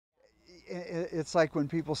It's like when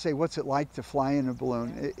people say, "What's it like to fly in a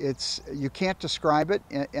balloon?" It's you can't describe it,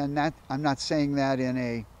 and that I'm not saying that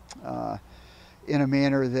in a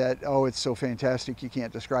manner that, oh, it's so fantastic you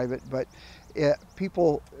can't describe it. But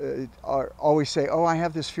people always say, "Oh, I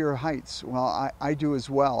have this fear of heights." Well, I do as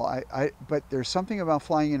well. But there's something about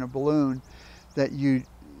flying in a balloon that you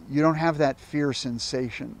don't have that fear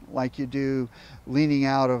sensation like you do leaning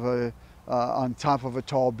out of on top of a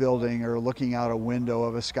tall building or looking out a window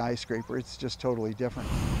of a skyscraper. It's just totally different.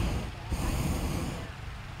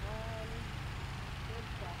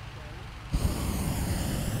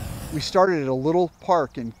 We started at a little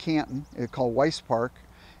park in Canton called Weiss Park,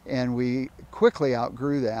 and we quickly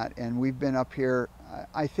outgrew that, and we've been up here,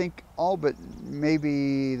 I think, all but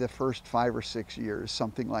maybe the first 5 or 6 years,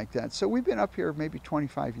 something like that. So we've been up here maybe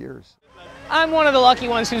 25 years. I'm one of the lucky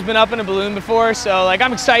ones who's been up in a balloon before, so like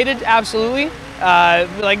I'm excited, absolutely.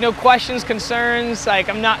 Like no questions, concerns. Like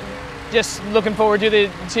I'm not just looking forward to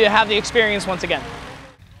have the experience once again.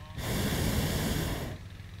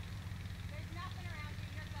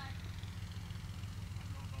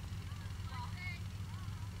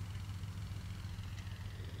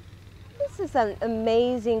 This is an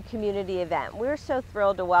amazing community event. We're so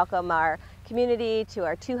thrilled to welcome our community to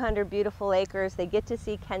our 200 beautiful acres. They get to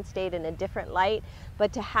see Kent State in a different light,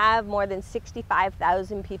 but to have more than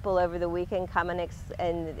 65,000 people over the weekend come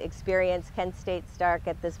and experience Kent State Stark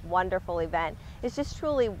at this wonderful event is just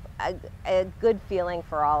truly a good feeling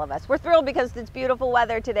for all of us. We're thrilled because it's beautiful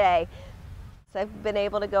weather today. So I've been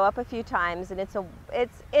able to go up a few times, and it's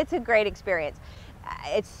a great experience.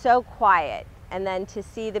 It's so quiet. And then to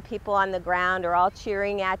see the people on the ground are all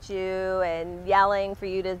cheering at you and yelling for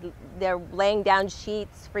you they're laying down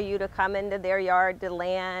sheets for you to come into their yard to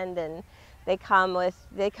land, and they come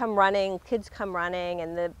running, kids come running,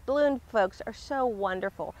 and the balloon folks are so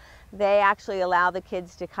wonderful. They actually allow the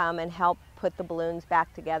kids to come and help put the balloons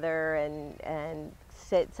back together and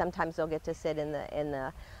sit. Sometimes they'll get to sit in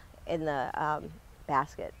the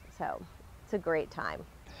basket. So it's a great time.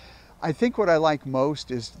 I think what I like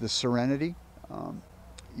most is the serenity.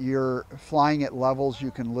 You're flying at levels you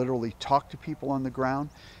can literally talk to people on the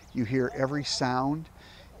ground. You hear every sound,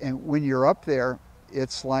 and when you're up there,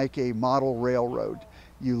 it's like a model railroad.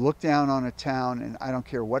 You look down on a town, and I don't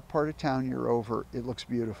care what part of town you're over, it looks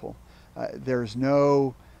beautiful. There's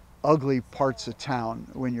no ugly parts of town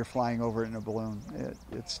when you're flying over in a balloon.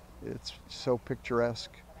 It's so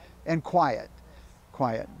picturesque and quiet.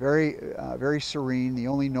 Very very serene. The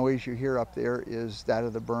only noise you hear up there is that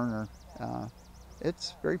of the burner.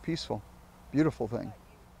 It's very peaceful, beautiful thing.